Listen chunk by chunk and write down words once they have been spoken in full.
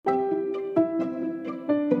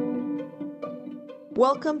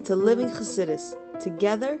Welcome to Living Chassidus.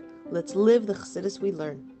 Together, let's live the Chassidus we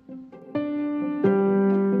learn.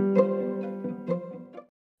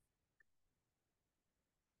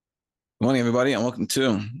 Good morning, everybody, and welcome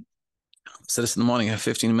to Chassidus in the Morning. I have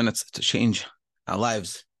 15 minutes to change our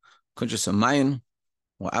lives. Kuntres Mayin,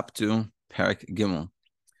 we're up to Perek Gimel.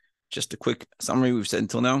 Just a quick summary we've said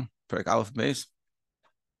until now, Perek Aleph base,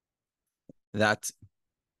 that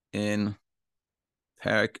in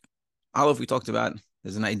Perek Aleph we talked about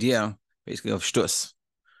there's an idea basically of shtus.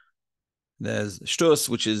 There's shtus,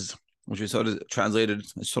 which is sort of translated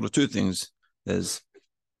as sort of two things. There's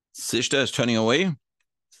sishta, is turning away,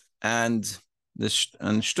 and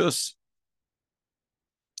shtus.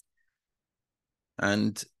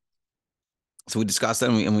 And so we discussed that,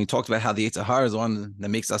 and we talked about how the Yetzer Hara is the one that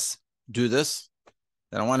makes us do this.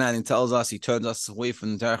 That on one hand, he tells us, he turns us away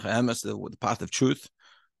from the Derech HaEmes, the path of truth.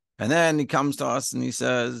 And then he comes to us and he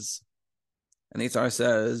says, and Yetzer Hara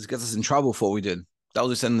says, gets us in trouble for what we did. That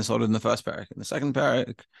was what we said in the first parak. In the second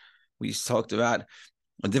parak, we talked about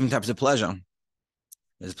different types of pleasure.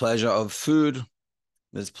 There's pleasure of food,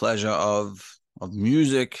 there's pleasure of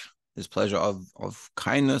music, there's pleasure of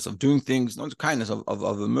kindness, of doing things, not kindness,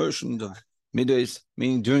 of emotions, of middays,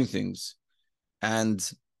 meaning doing things.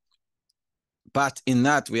 But in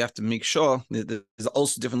that, we have to make sure that there's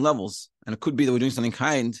also different levels. And it could be that we're doing something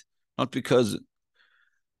kind, not because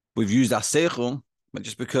we've used our seichel, but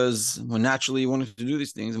just because we're naturally wanting to do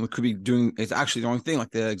these things, and we could be doing, it's actually the wrong thing.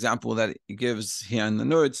 Like the example that he gives here in the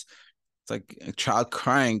notes, it's like a child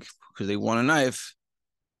crying because they want a knife.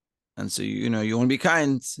 And so, you want to be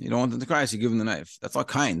kind. You don't want them to cry, so you give them the knife. That's not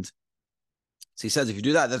kind. So he says, if you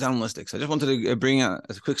do that, that's animalistic. So I just wanted to bring a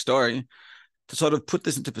quick story to sort of put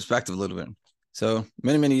this into perspective a little bit. So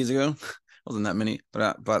many years ago, wasn't that many,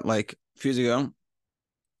 but like a few years ago,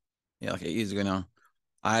 like 8 years ago now,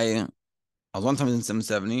 I was one time in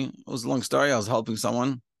 770. It was a long story. I was helping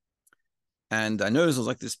someone, and I noticed it was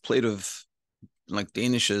like this plate of like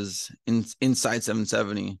Danishes inside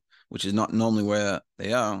 770, which is not normally where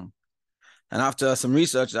they are. And after some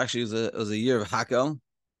research, actually it was a year of Hakel.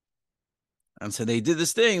 And so they did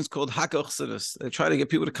this thing, it's called Hakel Chassidus. They try to get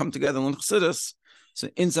people to come together and learn Chassidus. So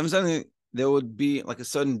in 770, there would be like a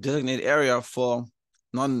certain designated area for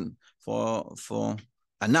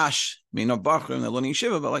anash, meaning not Bachrim, they're learning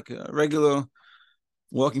Shiva, but like regular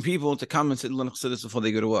working people to come and sit and learn Chassidus before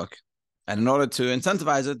they go to work. And in order to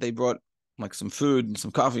incentivize it, they brought like some food and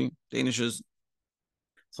some coffee, Danishes.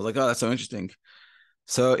 So I was like, oh, that's so interesting.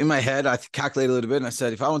 So in my head, I calculated a little bit, and I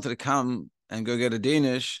said, if I wanted to come and go get a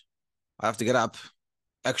Danish, I have to get up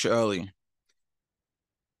extra early.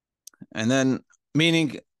 And then,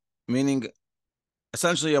 meaning,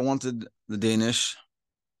 essentially, I wanted the Danish,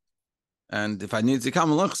 and if I needed to come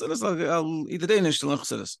and learn Chassidus, I'll eat the Danish to learn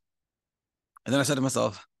Chassidus. And then I said to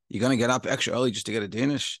myself, you're going to get up extra early just to get a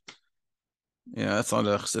Danish? Yeah, that's not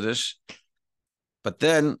a Chassidus. But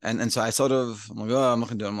then, and so I sort of, I'm like, oh, I'm not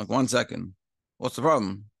going to do it. I'm like, 1 second. What's the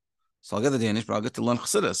problem? So I'll get the Danish, but I'll get to learn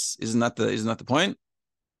Chassidus. Isn't that the point?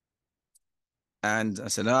 And I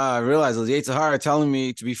said, I realized it was Yetzer Hara telling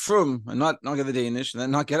me to be frum and not get the Danish and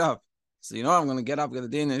then not get up. So I'm going to get up, get the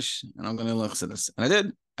Danish, and I'm going to learn Chassidus. And I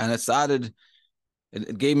did. And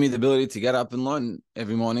it gave me the ability to get up and learn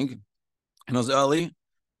every morning. And it was early.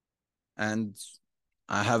 And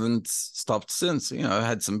I haven't stopped since. I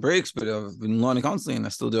had some breaks, but I've been learning constantly, and I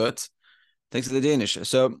still do it. Thanks to the Danish.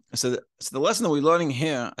 So the lesson that we're learning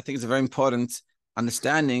here, I think, is a very important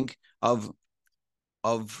understanding of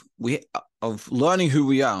learning who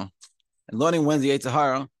we are and learning when the Yetzer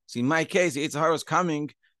Hara. So in my case, the Yetzer Hara was coming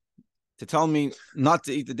to tell me not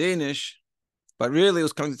to eat the Danish, but really it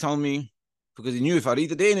was coming to tell me because he knew if I'd eat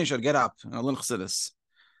the Danish, I'd get up and I'd learn Chassidus.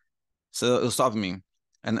 So it was stopping me.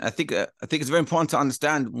 And I think it's very important to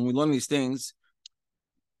understand when we learn these things,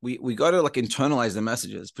 we got to like internalize the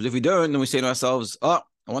messages. Because if we don't, then we say to ourselves, oh,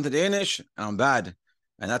 I want the Danish and I'm bad.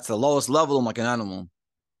 And that's the lowest level. I'm like an animal.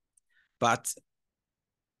 But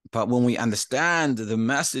when we understand the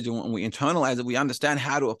message and when we internalize it, we understand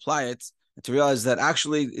how to apply it and to realize that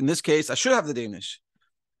actually, in this case, I should have the Danish.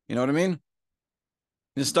 You know what I mean?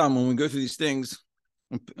 This time when we go through these things,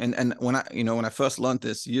 and when I first learned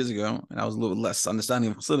this years ago, and I was a little less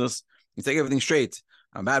understanding of Chassidus, you take everything straight.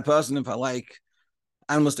 I'm a bad person if I like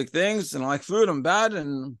animalistic things and I like food. I'm bad,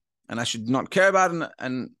 and I should not care about it,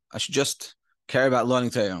 and I should just care about learning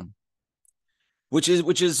Torah, which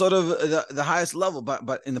is sort of the highest level.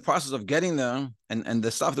 But in the process of getting there and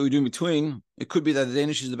the stuff that we do in between, it could be that the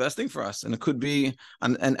Danish is the best thing for us, and it could be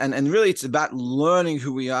and really it's about learning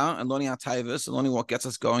who we are and learning our taivas and learning what gets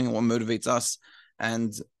us going and what motivates us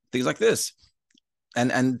and things like this.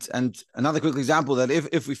 and another quick example that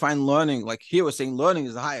if we find learning, like here we're saying learning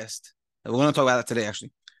is the highest. We're going to talk about that today,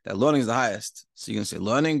 actually. That learning is the highest. So you're going to say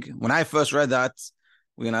learning. When I first read that,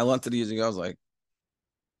 when I learned it years ago, I was like,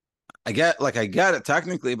 I get it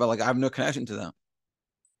technically, but like I have no connection to that.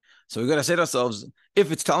 So we got to say to ourselves,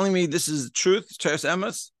 if it's telling me this is truth, Teres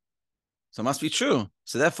Emes, so it must be true.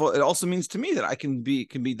 So therefore, it also means to me that I can be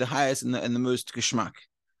the highest and the most geschmack.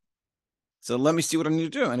 So let me see what I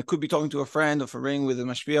need to do. And it could be talking to a friend or for ring with a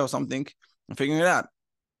mashpia or something and figuring it out.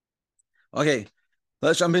 Okay,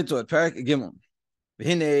 let's jump into it. Parak Gimel.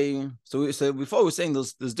 So before we were saying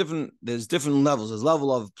there's different levels. There's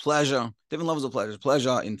level of pleasure, different levels of pleasure.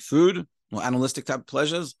 Pleasure in food, more animalistic type of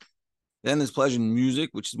pleasures. Then there's pleasure in music,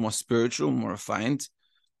 which is more spiritual, more refined.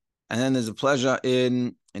 And then there's a pleasure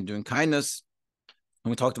in doing kindness. And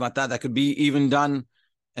we talked about that. That could be even done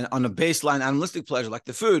on a baseline animalistic pleasure, like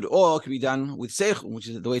the food, or it could be done with seichel, which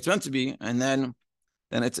is the way it's meant to be. And then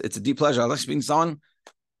it's a deep pleasure. I like speaking to someone,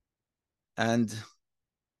 and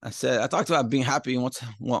I talked about being happy and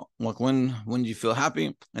when do you feel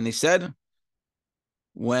happy? And they said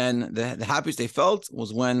when the happiest they felt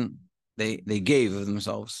was when they gave of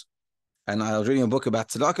themselves. And I was reading a book about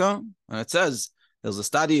tzedakah, and it says there's a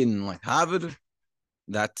study in like Harvard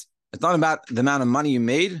that it's not about the amount of money you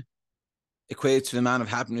made equates to the amount of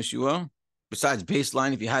happiness you were. Besides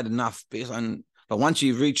baseline, if you had enough baseline, but once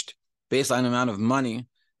you've reached baseline amount of money,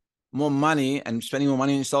 more money and spending more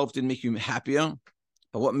money on yourself didn't make you happier.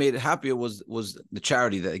 But what made it happier was the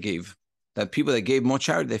charity that they gave. That people that gave more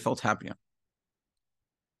charity, they felt happier.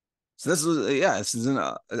 So this is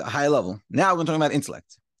a high level. Now we're talking about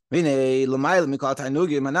intellect. Above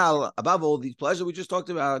all these pleasures we just talked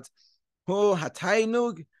about, this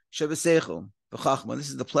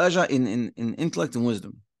is the pleasure in intellect and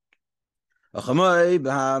wisdom. Just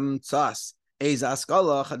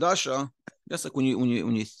like when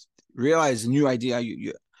you realize a new idea,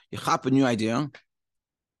 you hop a new idea.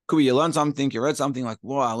 Could be you learn something, you read something like,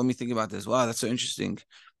 wow, let me think about this. Wow, that's so interesting.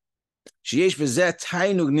 There's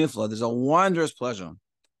a wondrous pleasure.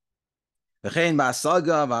 So when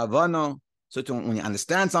you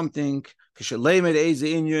understand something, you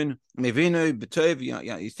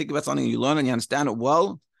think about something, you learn and you understand it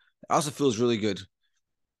well, it also feels really good.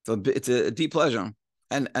 So it's a deep pleasure.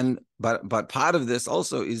 But part of this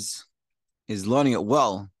also is learning it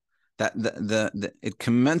well. That it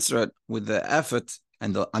commensurate with the effort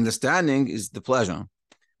and the understanding is the pleasure.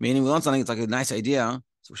 Meaning we learn something, it's like a nice idea,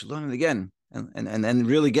 so we should learn it again and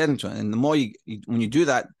really get into it. And the more when you do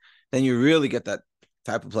that, then you really get that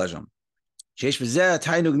type of pleasure. And this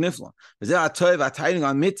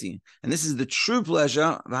is the true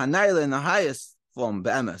pleasure, in the highest form,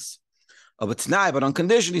 be'emes. But on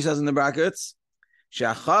condition, he says in the brackets,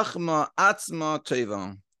 that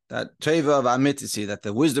teva of amitisi, that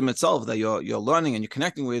the wisdom itself that you're learning and you're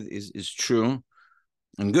connecting with is true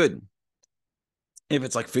and good. If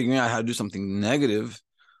it's like figuring out how to do something negative,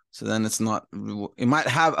 so then it's not, it might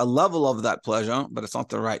have a level of that pleasure, but it's not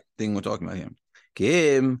the right thing we're talking about here.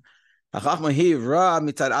 Because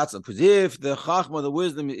if the chachma, the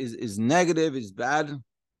wisdom is negative, is bad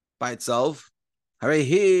by itself, this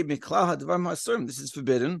is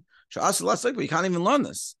forbidden. But you can't even learn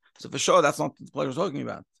this. So for sure, that's not the pleasure we're talking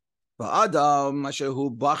about. But Adam,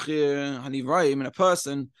 in a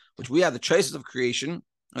person, which we have the traces of creation,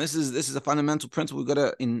 and this is a fundamental principle we've got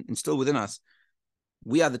to instill within us.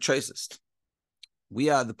 We are the traces. We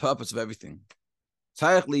are the purpose of everything.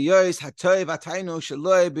 Our pleasure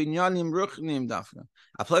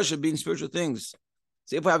should be in spiritual things.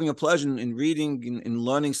 See, if we're having a pleasure in reading, in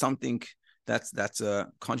learning something that's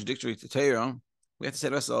contradictory to Torah, we have to say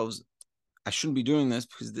to ourselves, I shouldn't be doing this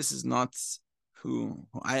because this is not who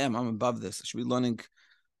I am. I'm above this. I should be learning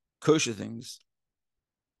kosher things.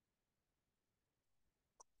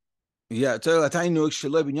 Yeah, you have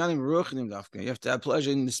to have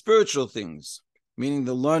pleasure in the spiritual things, meaning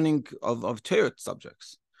the learning of Torah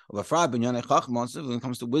subjects. When it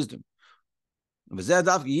comes to wisdom. And this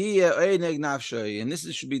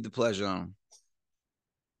should be the pleasure.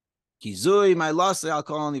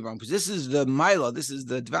 Because this is the mila, this is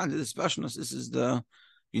the advantage, the specialness, this is the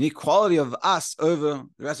unique quality of us over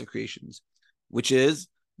the rest of creations, which is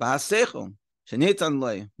we have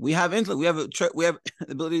intellect, we have the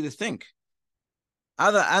ability to think.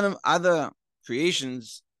 Other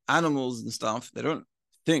creations, animals and stuff, they don't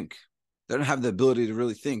think. They don't have the ability to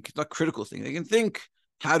really think. It's not critical thinking. They can think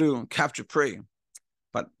how to capture prey,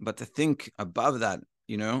 but to think above that,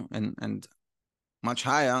 and much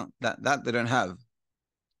higher, that they don't have.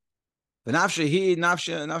 But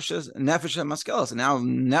nefesh maskelos. And now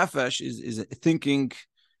nefesh is a thinking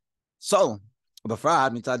soul.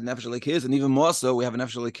 Befrat mitzad nefesh elikis, and even more so, we have a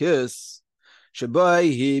nefesh elikis.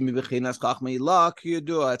 Shabai mi bechinas chachmei la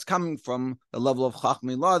kiyudua. It's coming from the level of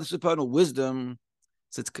chachmei la, the supernal wisdom.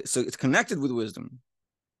 So it's connected with wisdom.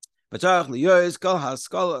 B'tarach liyois kol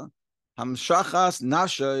haskala hamshachas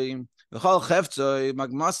nafshay v'chol cheftzoi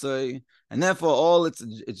magmasoi, and therefore all its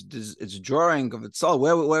drawing of its soul,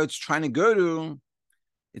 where it's trying to go to,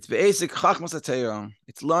 it's basic chachmas haTorah.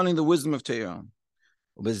 It's learning the wisdom of Torah.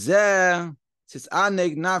 Ubezeh tis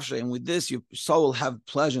aneg nafshay, and with this your soul will have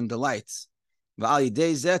pleasure and delights. And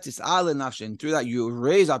through that you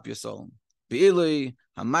raise up your soul. And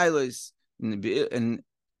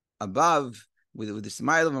above with the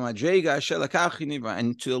smile of a madrega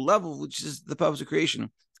and to a level which is the purpose of creation.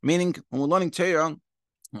 Meaning, when we're learning Torah,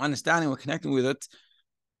 we're understanding, we're connecting with it,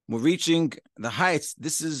 we're reaching the heights.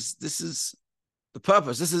 This is the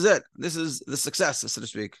purpose. This is it. This is the success, so to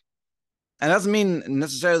speak. And it doesn't mean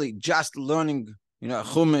necessarily just learning, a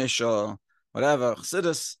chumash or whatever,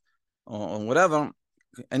 chassidus, or whatever.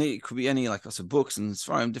 It could be any like also books and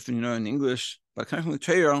svarim, different, in English. But connecting with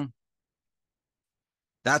Torah,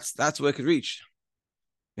 that's where it could reach.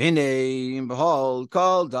 Everything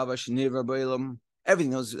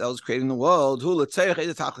that was created in the world,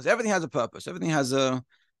 everything has a purpose. Everything has a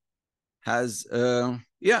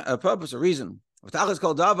purpose, a reason.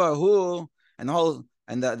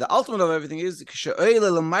 And the ultimate of everything is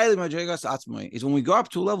when we go up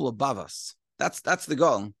to a level above us. That's the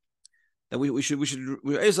goal. That we should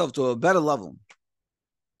raise ourselves to a better level.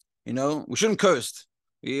 We shouldn't coast.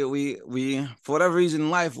 We for whatever reason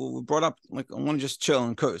in life we're brought up like I want to just chill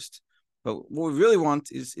and coast. But what we really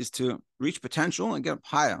want is to reach potential and get up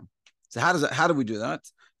higher. So how do we do that?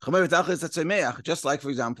 Just like, for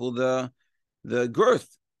example, the growth.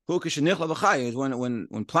 When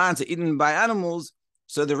plants are eaten by animals,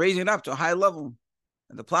 so they're raising it up to a high level.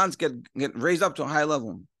 And the plants get raised up to a high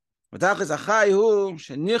level. And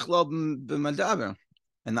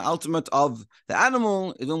the ultimate of the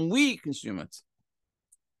animal is when we consume it.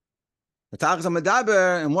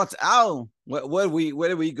 And what's where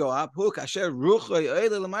do we go up? When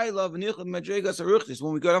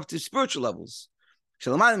we go up to spiritual levels,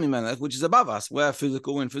 which is above us. We're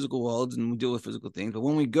in physical worlds and we deal with physical things. But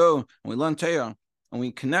when we go and we learn Torah and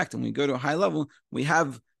we connect and we go to a high level, we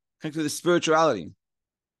have connected to the spirituality.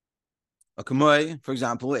 For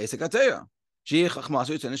example, like the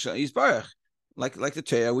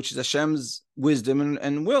Torah, which is Hashem's wisdom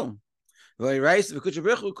and will.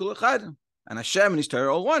 And Hashem and His Torah are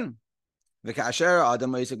all one. So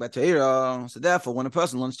therefore, when a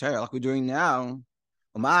person learns Torah, like we're doing now,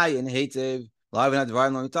 and he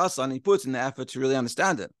puts in the effort to really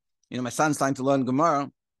understand it. My son's trying to learn Gemara.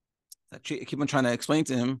 I keep on trying to explain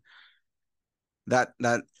to him that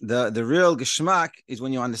the real geschmack is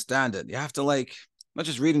when you understand it. You have to not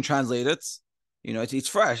just read and translate it. It's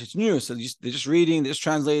fresh, it's new. So they're just reading, they're just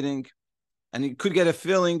translating, and you could get a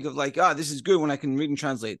feeling of this is good when I can read and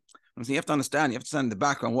translate. You have to understand. You have to understand the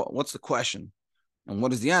background. What's the question, and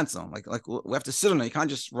what is the answer? Like we have to sit on it. You can't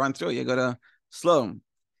just run through it. You gotta slow. And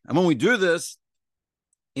when we do this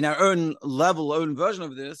in our own level, own version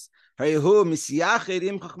of this, we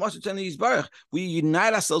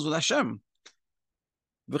unite ourselves with Hashem,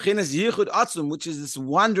 which is this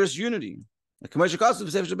wondrous unity. Like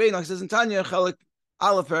it says in Tanya,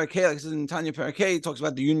 Aleph Parakeh, like it says in Tanya Parakeh, it talks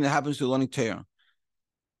about the union that happens to learning Torah.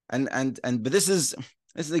 But this is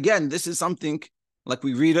something like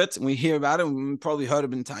we read it and we hear about it, and we probably heard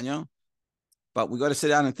of it in Tanya, but we got to sit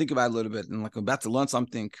down and think about it a little bit, and like we're about to learn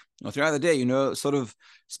something throughout the day, sort of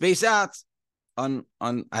space out on.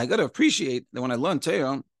 I got to appreciate that when I learn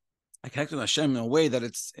Torah, I connect with Hashem in a way that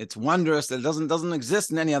it's wondrous, that it doesn't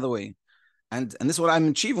exist in any other way, and this is what I'm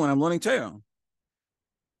achieving when I'm learning Torah.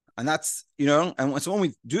 And that's, and so when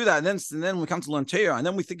we do that, then we come to learn Torah, and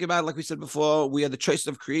then we think about, like we said before, we are the choice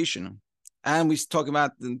of creation. And we talk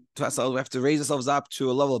about to ourselves, we have to raise ourselves up to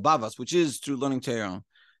a level above us, which is through learning Torah,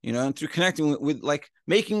 and through connecting with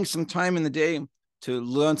making some time in the day to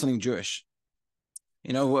learn something Jewish,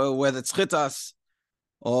 whether it's chitas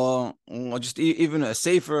or just even a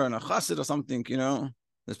sefer and a chassid or something,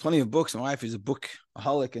 There's plenty of books. My wife is a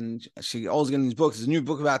bookaholic, and she always getting these books. There's a new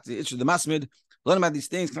book about the issue of the masmid, learn about these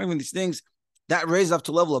things, connecting with these things. That raises up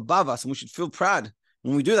to a level above us, and we should feel proud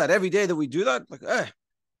when we do that. Every day that we do that,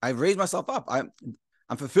 I've raised myself up. I'm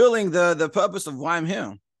fulfilling the purpose of why I'm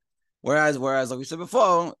here. Whereas, like we said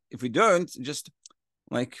before, if we don't, just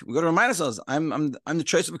we got to remind ourselves, I'm the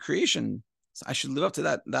choice of a creation. So I should live up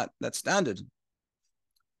to that standard.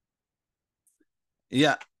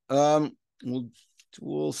 Yeah.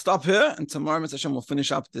 We'll stop here, and tomorrow, Mr. Hashem, we'll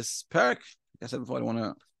finish up this parak. Like I said before, I don't want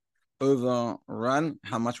to overrun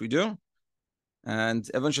how much we do. And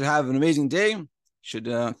everyone should have an amazing day. Should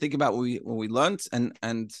think about what we learned,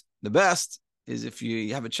 and the best is if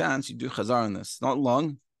you have a chance, you do chazar on this. Not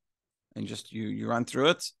long, and just you run through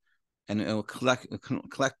it, and it will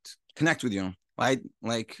connect with you. Right?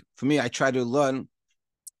 Like for me, I try to learn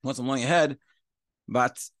once I'm learning ahead,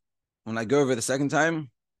 but when I go over the second time,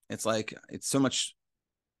 it's like it's so much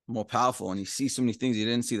more powerful, and you see so many things you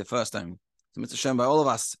didn't see the first time. So Mitzvah Shem, by all of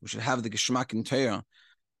us, we should have the geschmack in Torah.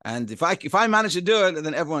 And if I manage to do it,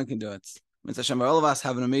 then everyone can do it. Mitzvah Shem, by all of us,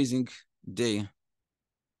 have an amazing day.